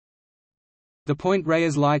The Point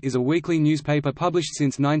Reyes Light is a weekly newspaper published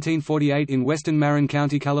since 1948 in western Marin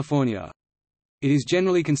County, California. It is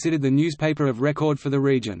generally considered the newspaper of record for the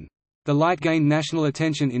region. The Light gained national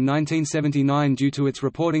attention in 1979 due to its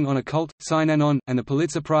reporting on occult, Synanon, and the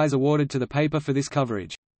Pulitzer Prize awarded to the paper for this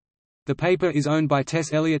coverage. The paper is owned by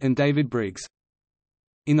Tess Elliott and David Briggs.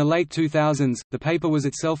 In the late 2000s, the paper was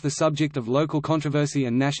itself the subject of local controversy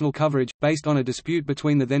and national coverage, based on a dispute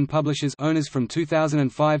between the then publishers owners from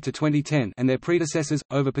 2005 to 2010 and their predecessors,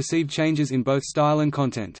 over perceived changes in both style and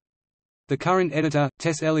content. The current editor,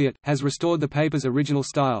 Tess Elliott, has restored the paper's original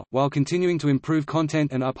style, while continuing to improve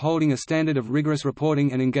content and upholding a standard of rigorous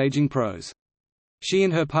reporting and engaging prose. She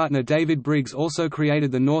and her partner David Briggs also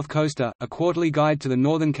created The North Coaster, a quarterly guide to the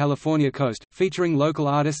Northern California coast, featuring local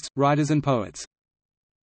artists, writers and poets.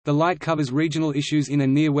 The Light covers regional issues in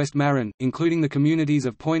and near West Marin, including the communities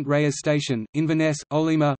of Point Reyes Station, Inverness,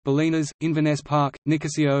 Olima, Bolinas, Inverness Park,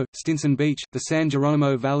 Nicasio, Stinson Beach, the San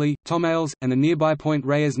Geronimo Valley, Tomales, and the nearby Point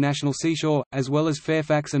Reyes National Seashore, as well as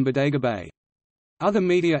Fairfax and Bodega Bay. Other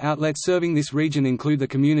media outlets serving this region include the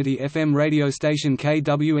community FM radio station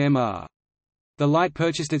KWMR. The Light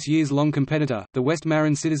purchased its years-long competitor, the West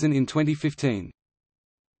Marin Citizen, in 2015.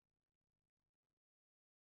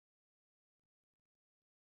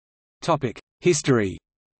 History.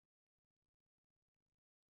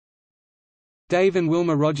 Dave and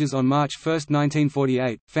Wilma Rogers on March 1,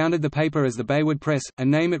 1948, founded the paper as the Baywood Press, a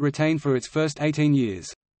name it retained for its first 18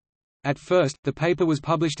 years. At first, the paper was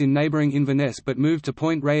published in neighboring Inverness but moved to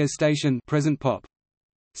Point Reyes Station, present Pop.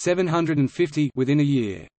 750 within a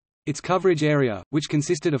year. Its coverage area, which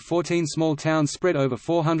consisted of 14 small towns spread over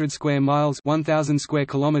 400 square miles 1,000 square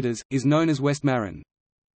kilometers, is known as West Marin.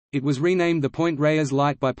 It was renamed the Point Reyes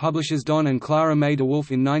Light by publishers Don and Clara May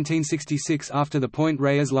DeWolf in 1966 after the Point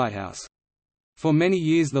Reyes Lighthouse. For many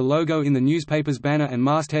years the logo in the newspaper's banner and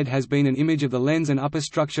masthead has been an image of the lens and upper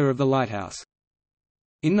structure of the lighthouse.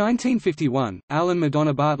 In 1951, Al and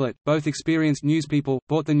Madonna Bartlett, both experienced newspeople,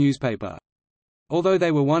 bought the newspaper. Although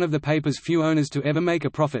they were one of the paper's few owners to ever make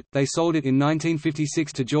a profit, they sold it in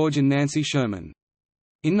 1956 to George and Nancy Sherman.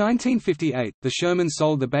 In 1958, the Shermans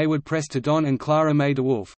sold the Baywood Press to Don and Clara May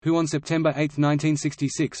DeWolf, who on September 8,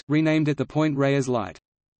 1966, renamed it the Point Reyes Light.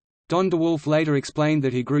 Don DeWolf later explained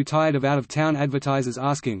that he grew tired of out-of-town advertisers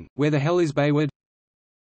asking, "Where the hell is Baywood?"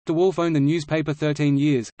 DeWolf owned the newspaper 13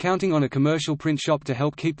 years, counting on a commercial print shop to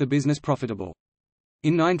help keep the business profitable.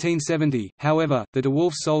 In 1970, however, the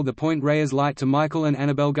DeWolfs sold the Point Reyes Light to Michael and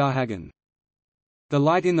Annabelle Garhagen. The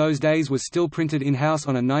Light in those days was still printed in-house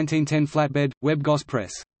on a 1910 flatbed, Webb Goss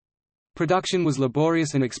press. Production was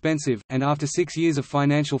laborious and expensive, and after 6 years of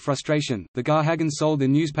financial frustration, the Garhagens sold the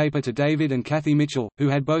newspaper to David and Kathy Mitchell, who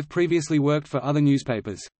had both previously worked for other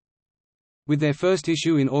newspapers. With their first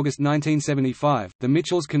issue in August 1975, the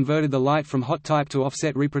Mitchells converted the Light from hot type to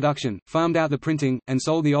offset reproduction, farmed out the printing, and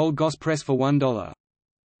sold the old Goss press for $1.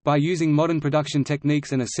 By using modern production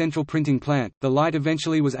techniques and a central printing plant, the Light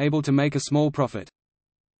eventually was able to make a small profit.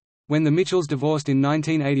 When the Mitchells divorced in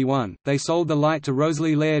 1981, they sold the Light to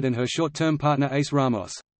Rosalie Laird and her short-term partner Ace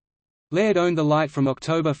Ramos. Laird owned the Light from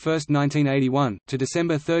October 1, 1981, to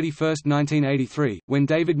December 31, 1983, when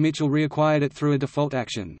David Mitchell reacquired it through a default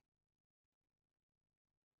action.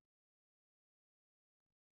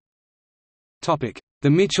 The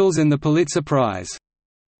Mitchells and the Pulitzer Prize.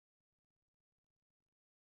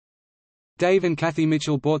 Dave and Kathy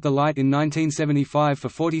Mitchell bought the Light in 1975 for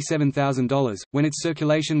 $47,000, when its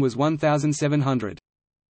circulation was 1,700.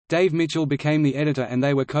 Dave Mitchell became the editor and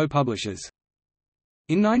they were co-publishers.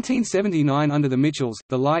 In 1979 under the Mitchells,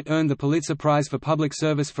 the Light earned the Pulitzer Prize for Public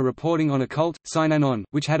Service for reporting on occult, Synanon,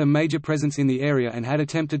 which had a major presence in the area and had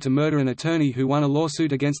attempted to murder an attorney who won a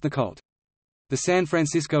lawsuit against the cult. The San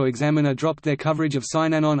Francisco Examiner dropped their coverage of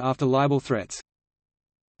Synanon after libel threats.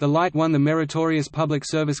 The Light won the Meritorious Public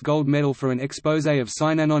Service Gold Medal for an exposé of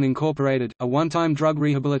Synanon Incorporated, a one-time drug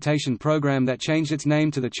rehabilitation program that changed its name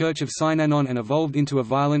to the Church of Synanon and evolved into a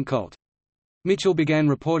violent cult. Mitchell began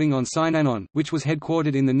reporting on Synanon, which was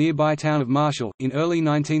headquartered in the nearby town of Marshall, in early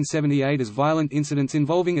 1978 as violent incidents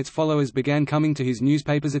involving its followers began coming to his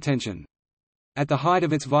newspaper's attention. At the height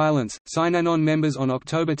of its violence, Synanon members on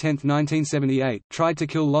October 10, 1978, tried to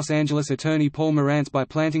kill Los Angeles attorney Paul Morantz by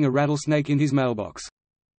planting a rattlesnake in his mailbox.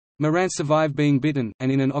 Morantz survived being bitten,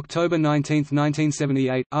 and in an October 19,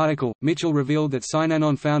 1978, article, Mitchell revealed that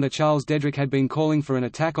Synanon founder Charles Dedrick had been calling for an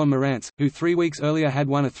attack on Morantz, who 3 weeks earlier had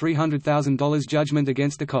won a $300,000 judgment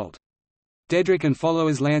against the cult. Dedrick and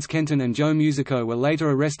followers Lance Kenton and Joe Musico were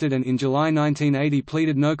later arrested and in July 1980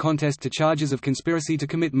 pleaded no contest to charges of conspiracy to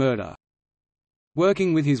commit murder.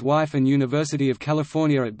 Working with his wife and University of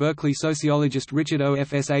California at Berkeley sociologist Richard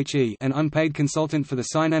Ofshe, an unpaid consultant for the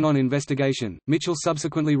Synanon investigation, Mitchell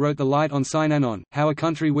subsequently wrote The Light on Synanon, How a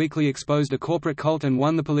Country Weekly Exposed a Corporate Cult and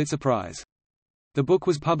won the Pulitzer Prize. The book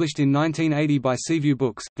was published in 1980 by Seaview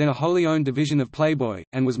Books, then a wholly owned division of Playboy,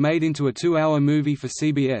 and was made into a 2-hour movie for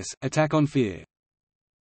CBS, Attack on Fear.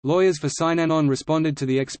 Lawyers for Synanon responded to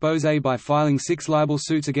the exposé by filing 6 libel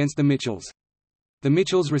suits against the Mitchells. The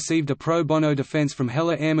Mitchells received a pro bono defense from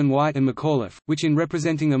Heller Ehrman White and McAuliffe, which in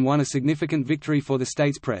representing them won a significant victory for the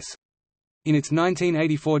state's press. In its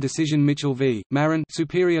 1984 decision Mitchell v. Marin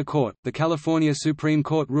Superior Court, the California Supreme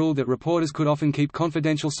Court ruled that reporters could often keep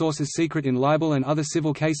confidential sources secret in libel and other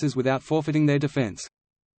civil cases without forfeiting their defense.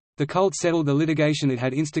 The cult settled the litigation it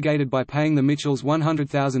had instigated by paying the Mitchells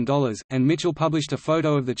 $100,000, and Mitchell published a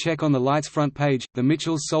photo of the check on the Light's front page. The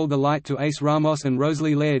Mitchells sold the Light to Ace Ramos and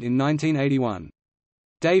Rosalie Laird in 1981.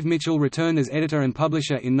 Dave Mitchell returned as editor and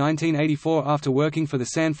publisher in 1984 after working for the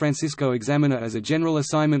San Francisco Examiner as a general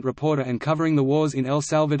assignment reporter and covering the wars in El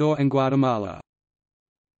Salvador and Guatemala.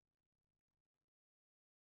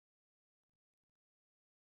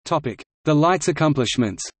 The Light's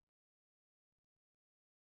accomplishments.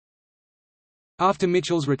 After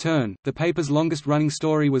Mitchell's return, the paper's longest-running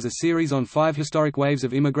story was a series on 5 historic waves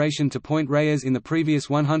of immigration to Point Reyes in the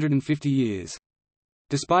previous 150 years.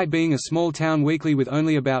 Despite being a small-town weekly with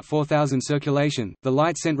only about 4,000 circulation, The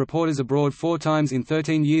Light sent reporters abroad 4 times in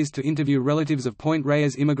 13 years to interview relatives of Point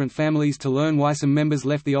Reyes immigrant families to learn why some members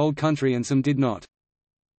left the old country and some did not.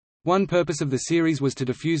 One purpose of the series was to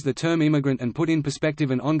diffuse the term immigrant and put in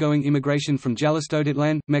perspective an ongoing immigration from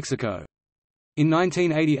Jalistotitlan, Mexico. In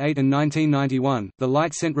 1988 and 1991, The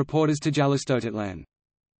Light sent reporters to Jalistotitlan.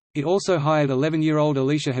 It also hired 11-year-old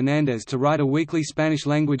Alicia Hernandez to write a weekly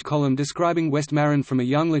Spanish-language column describing West Marin from a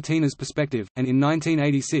young Latina's perspective, and in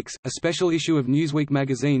 1986, a special issue of Newsweek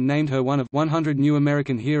magazine named her one of 100 New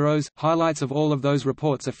American Heroes. Highlights of all of those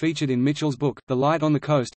reports are featured in Mitchell's book, The Light on the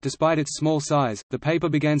Coast. Despite its small size, the paper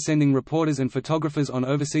began sending reporters and photographers on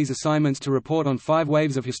overseas assignments to report on 5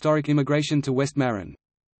 waves of historic immigration to West Marin.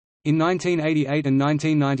 In 1988 and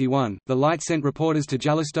 1991, The Light sent reporters to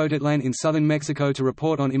Jalistotitlan in southern Mexico to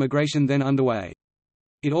report on immigration then underway.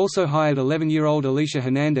 It also hired 11-year-old Alicia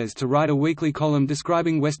Hernandez to write a weekly column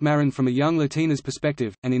describing West Marin from a young Latina's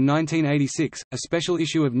perspective, and in 1986, a special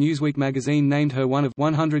issue of Newsweek magazine named her one of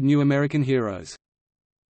 100 New American Heroes.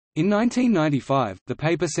 In 1995, the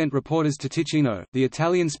paper sent reporters to Ticino, the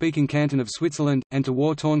Italian-speaking canton of Switzerland, and to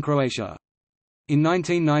war-torn Croatia. In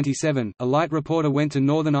 1997, a Light reporter went to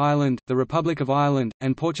Northern Ireland, the Republic of Ireland,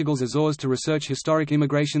 and Portugal's Azores to research historic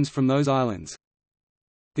immigrations from those islands.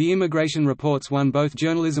 The immigration reports won both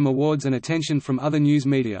journalism awards and attention from other news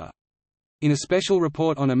media. In a special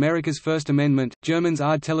report on America's First Amendment, German's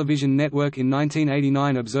Ard Television Network in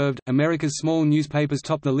 1989 observed, America's small newspapers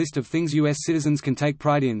top the list of things U.S. citizens can take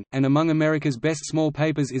pride in, and among America's best small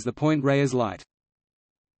papers is the Point Reyes Light.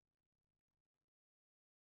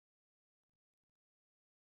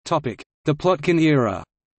 The Plotkin Era.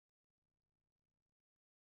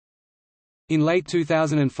 In late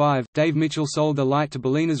 2005, Dave Mitchell sold The Light to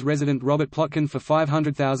Bolinas resident Robert Plotkin for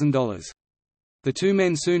 $500,000. The two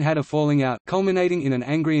men soon had a falling out, culminating in an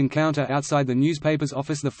angry encounter outside the newspaper's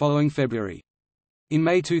office the following February. In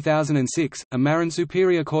May 2006, a Marin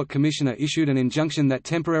Superior Court commissioner issued an injunction that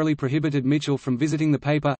temporarily prohibited Mitchell from visiting the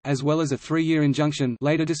paper, as well as a 3-year injunction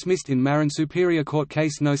later dismissed in Marin Superior Court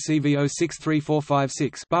Case No. CV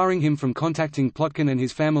 063456 barring him from contacting Plotkin and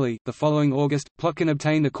his family. The following August, Plotkin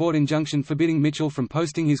obtained a court injunction forbidding Mitchell from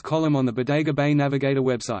posting his column on the Bodega Bay Navigator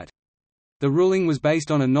website. The ruling was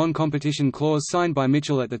based on a non-competition clause signed by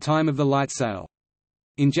Mitchell at the time of the Light sale.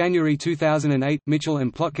 In January 2008, Mitchell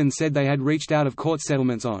and Plotkin said they had reached out of court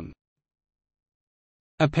settlements on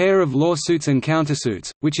a pair of lawsuits and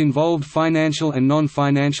countersuits, which involved financial and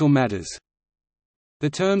non-financial matters. The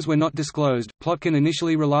terms were not disclosed. Plotkin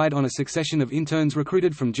initially relied on a succession of interns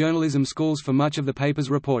recruited from journalism schools for much of the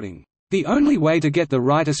paper's reporting. The only way to get the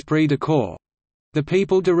right esprit de corps, the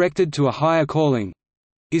people directed to a higher calling,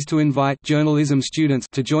 is to invite journalism students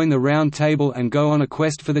to join the round table and go on a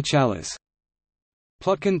quest for the chalice.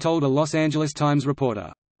 Plotkin told a Los Angeles Times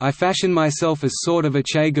reporter, "I fashion myself as sort of a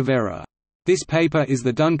Che Guevara. This paper is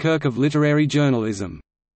the Dunkirk of literary journalism.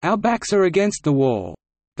 Our backs are against the wall.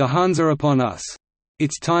 The Huns are upon us.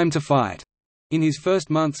 It's time to fight." In his first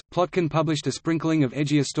months, Plotkin published a sprinkling of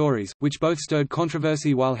edgier stories, which both stirred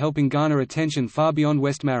controversy while helping garner attention far beyond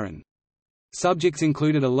West Marin. Subjects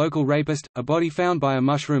included a local rapist, a body found by a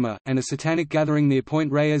mushroomer, and a satanic gathering near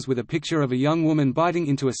Point Reyes with a picture of a young woman biting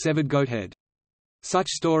into a severed goat head. Such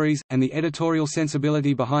stories, and the editorial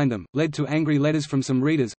sensibility behind them, led to angry letters from some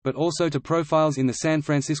readers, but also to profiles in the San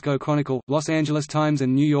Francisco Chronicle, Los Angeles Times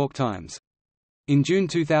and New York Times. In June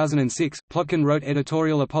 2006, Plotkin wrote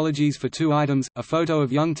editorial apologies for 2 items, a photo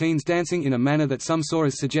of young teens dancing in a manner that some saw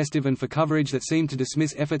as suggestive and for coverage that seemed to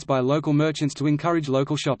dismiss efforts by local merchants to encourage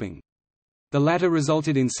local shopping. The latter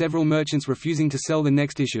resulted in several merchants refusing to sell the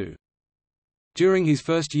next issue. During his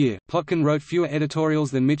first year, Plotkin wrote fewer editorials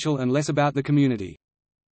than Mitchell and less about the community.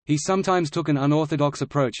 He sometimes took an unorthodox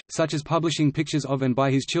approach, such as publishing pictures of and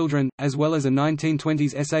by his children, as well as a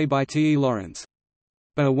 1920s essay by T. E. Lawrence.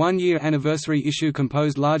 But a one-year anniversary issue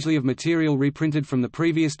composed largely of material reprinted from the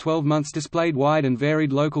previous 12 months displayed wide and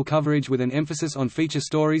varied local coverage with an emphasis on feature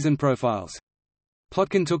stories and profiles.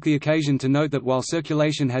 Plotkin took the occasion to note that while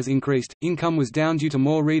circulation has increased, income was down due to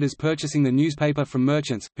more readers purchasing the newspaper from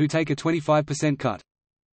merchants, who take a 25% cut.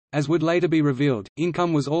 As would later be revealed,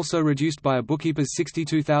 income was also reduced by a bookkeeper's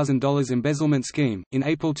 $62,000 embezzlement scheme. In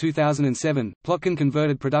April 2007, Plotkin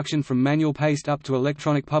converted production from manual paste up to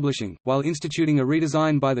electronic publishing, while instituting a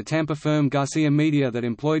redesign by the Tampa firm Garcia Media that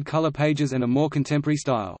employed color pages and a more contemporary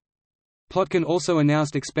style. Plotkin also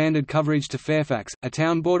announced expanded coverage to Fairfax, a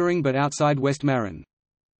town bordering but outside West Marin.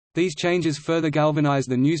 These changes further galvanized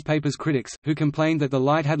the newspaper's critics, who complained that the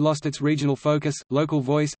Light had lost its regional focus, local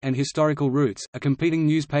voice, and historical roots. A competing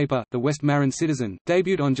newspaper, the West Marin Citizen,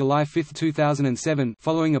 debuted on July 5, 2007,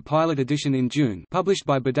 following a pilot edition in June, published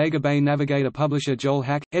by Bodega Bay Navigator publisher Joel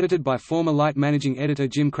Hack, edited by former Light managing editor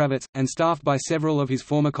Jim Kravitz, and staffed by several of his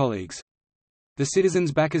former colleagues. The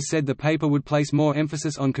Citizen's backers said the paper would place more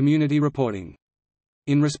emphasis on community reporting.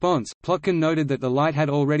 In response, Plotkin noted that the Light had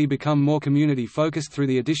already become more community-focused through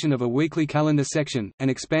the addition of a weekly calendar section, an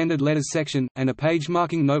expanded letters section, and a page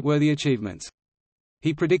marking noteworthy achievements.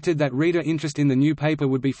 He predicted that reader interest in the new paper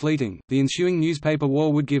would be fleeting. The ensuing newspaper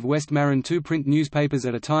war would give West Marin 2 print newspapers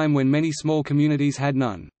at a time when many small communities had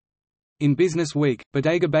none. In Business Week,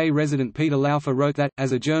 Bodega Bay resident Peter Laufer wrote that,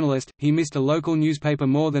 as a journalist, he missed a local newspaper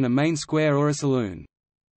more than a main square or a saloon.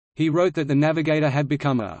 He wrote that the Navigator had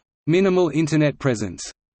become a minimal Internet presence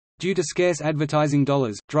due to scarce advertising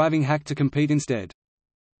dollars, driving Hack to compete instead.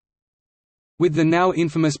 With the now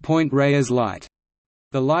infamous Point Reyes Light,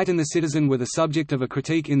 the Light and the Citizen were the subject of a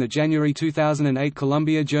critique in the January 2008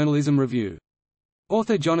 Columbia Journalism Review.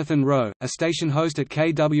 Author Jonathan Rowe, a station host at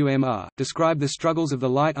KWMR, described the struggles of the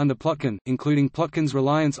Light under Plotkin, including Plotkin's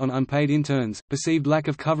reliance on unpaid interns, perceived lack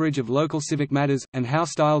of coverage of local civic matters, and how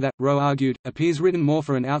style that, Rowe argued, appears written more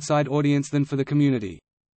for an outside audience than for the community.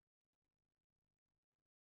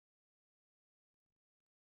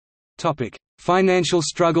 Financial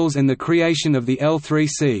struggles and the creation of the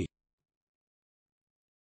L3C.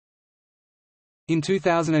 In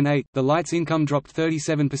 2008, the Light's income dropped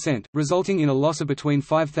 37%, resulting in a loss of between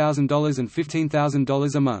 $5,000 and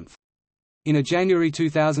 $15,000 a month. In a January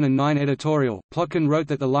 2009 editorial, Plotkin wrote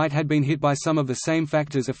that the Light had been hit by some of the same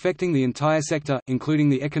factors affecting the entire sector, including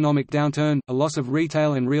the economic downturn, a loss of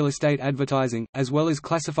retail and real estate advertising, as well as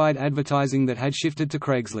classified advertising that had shifted to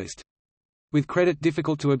Craigslist. With credit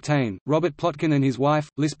difficult to obtain, Robert Plotkin and his wife,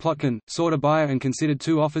 Liz Plotkin, sought a buyer and considered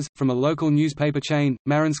 2 offers, from a local newspaper chain,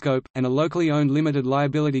 Marinscope, and a locally owned limited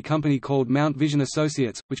liability company called Mount Vision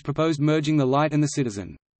Associates, which proposed merging the Light and the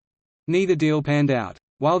Citizen. Neither deal panned out.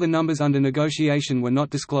 While the numbers under negotiation were not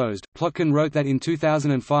disclosed, Plotkin wrote that in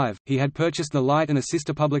 2005, he had purchased the Light and a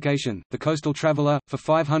sister publication, The Coastal Traveler, for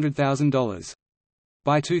 $500,000.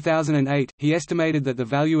 By 2008, he estimated that the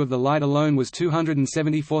value of the Light alone was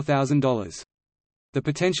 $274,000. The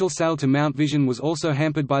potential sale to Mount Vision was also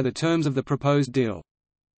hampered by the terms of the proposed deal.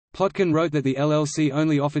 Plotkin wrote that the LLC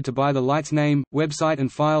only offered to buy the Light's name, website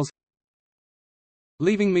and files,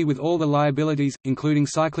 leaving me with all the liabilities, including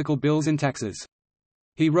cyclical bills and taxes.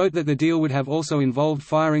 He wrote that the deal would have also involved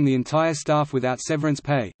firing the entire staff without severance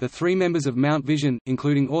pay. The 3 members of Mount Vision,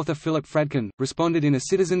 including author Philip Fradkin, responded in a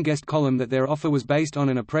Citizen guest column that their offer was based on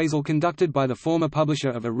an appraisal conducted by the former publisher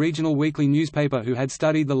of a regional weekly newspaper who had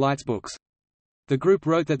studied the Light's books. The group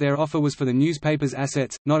wrote that their offer was for the newspaper's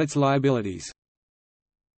assets, not its liabilities,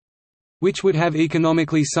 which would have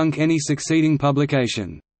economically sunk any succeeding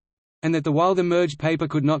publication, and that while the merged paper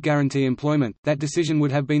could not guarantee employment, that decision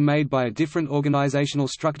would have been made by a different organizational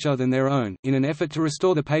structure than their own. In an effort to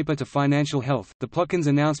restore the paper to financial health, the Plotkins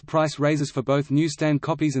announced price raises for both newsstand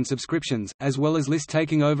copies and subscriptions, as well as List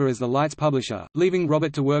taking over as the Light's publisher, leaving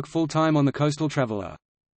Robert to work full-time on The Coastal Traveler.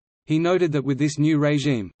 He noted that with this new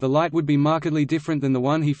regime, the Light would be markedly different than the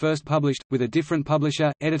one he first published, with a different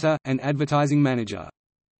publisher, editor, and advertising manager.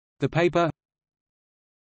 The paper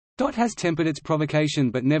has tempered its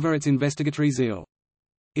provocation but never its investigatory zeal.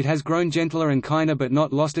 It has grown gentler and kinder but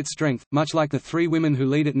not lost its strength, much like the three women who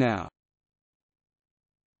lead it now.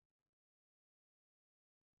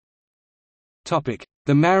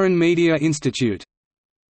 The Marin Media Institute.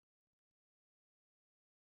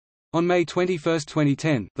 On May 21,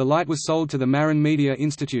 2010, the Light was sold to the Marin Media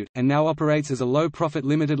Institute, and now operates as a low-profit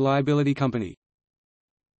limited liability company.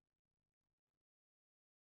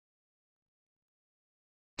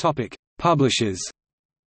 Publishers: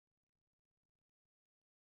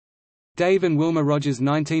 Dave and Wilma Rogers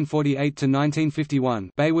 1948–1951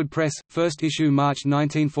 Baywood Press, first issue March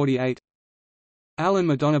 1948. Al and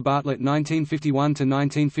Madonna Bartlett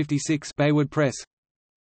 1951–1956 Baywood Press.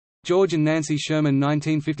 George and Nancy Sherman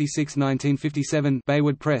 1956–1957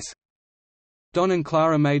 Baywood Press. Don and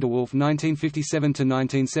Clara May DeWolf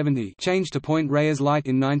 1957–1970 changed to Point Reyes Light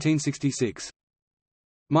in 1966.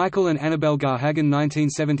 Michael and Annabelle Garhagen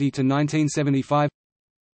 1970–1975.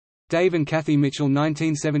 Dave and Kathy Mitchell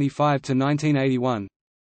 1975–1981.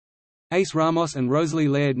 Ace Ramos and Rosalie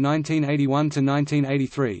Laird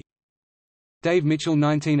 1981–1983. Dave Mitchell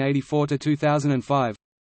 1984–2005.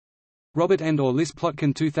 Robert and/or Liz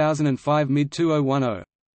Plotkin 2005 mid-2010.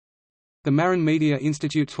 The Marin Media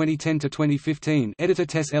Institute 2010–2015 editor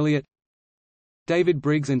Tess Elliott. David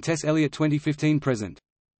Briggs and Tess Elliott 2015–present.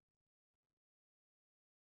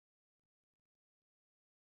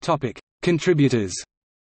 Contributors: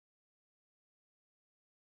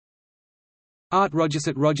 Art Rogers.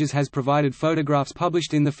 At Rogers has provided photographs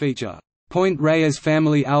published in the feature, Point Reyes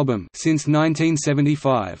Family Album since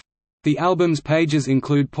 1975. The album's pages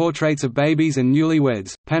include portraits of babies and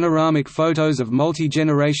newlyweds, panoramic photos of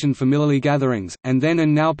multi-generation family gatherings, and then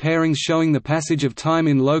and now pairings showing the passage of time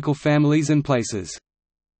in local families and places.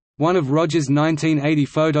 One of Rogers' 1980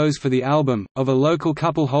 photos for the album, of a local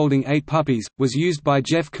couple holding 8 puppies, was used by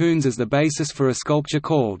Jeff Koons as the basis for a sculpture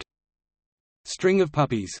called String of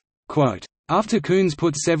Puppies. Quote, after Koons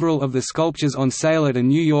put several of the sculptures on sale at a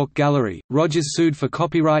New York gallery, Rogers sued for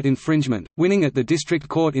copyright infringement, winning at the district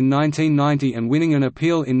court in 1990 and winning an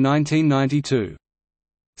appeal in 1992.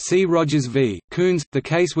 See Rogers v. Koons. The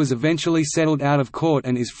case was eventually settled out of court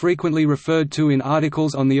and is frequently referred to in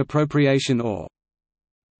articles on the appropriation or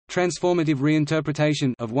transformative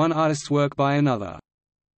reinterpretation of one artist's work by another.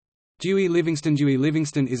 Dewey Livingston. Dewey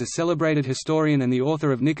Livingston is a celebrated historian and the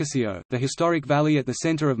author of Nicasio, the historic valley at the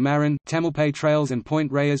center of Marin, Tamalpay Trails and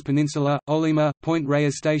Point Reyes Peninsula, Olima, Point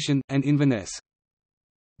Reyes Station, and Inverness.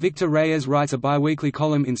 Victor Reyes writes a biweekly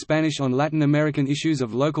column in Spanish on Latin American issues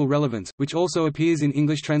of local relevance, which also appears in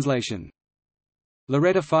English translation.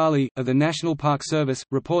 Loretta Farley, of the National Park Service,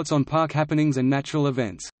 reports on park happenings and natural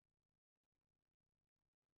events.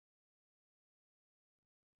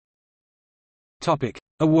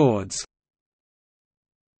 Awards.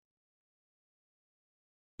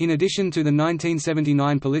 In addition to the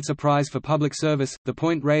 1979 Pulitzer Prize for Public Service, the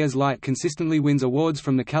Point Reyes Light consistently wins awards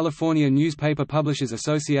from the California Newspaper Publishers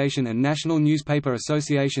Association and National Newspaper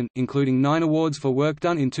Association, including 9 awards for work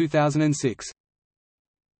done in 2006.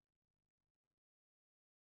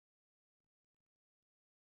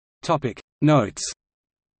 Notes.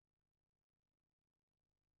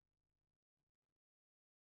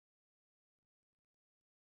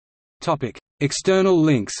 External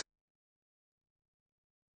links.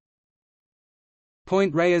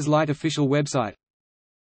 Point Reyes Light official website.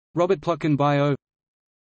 Robert Plotkin bio.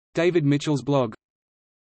 David Mitchell's blog.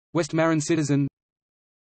 West Marin Citizen.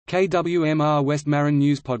 KWMR West Marin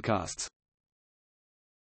News podcasts.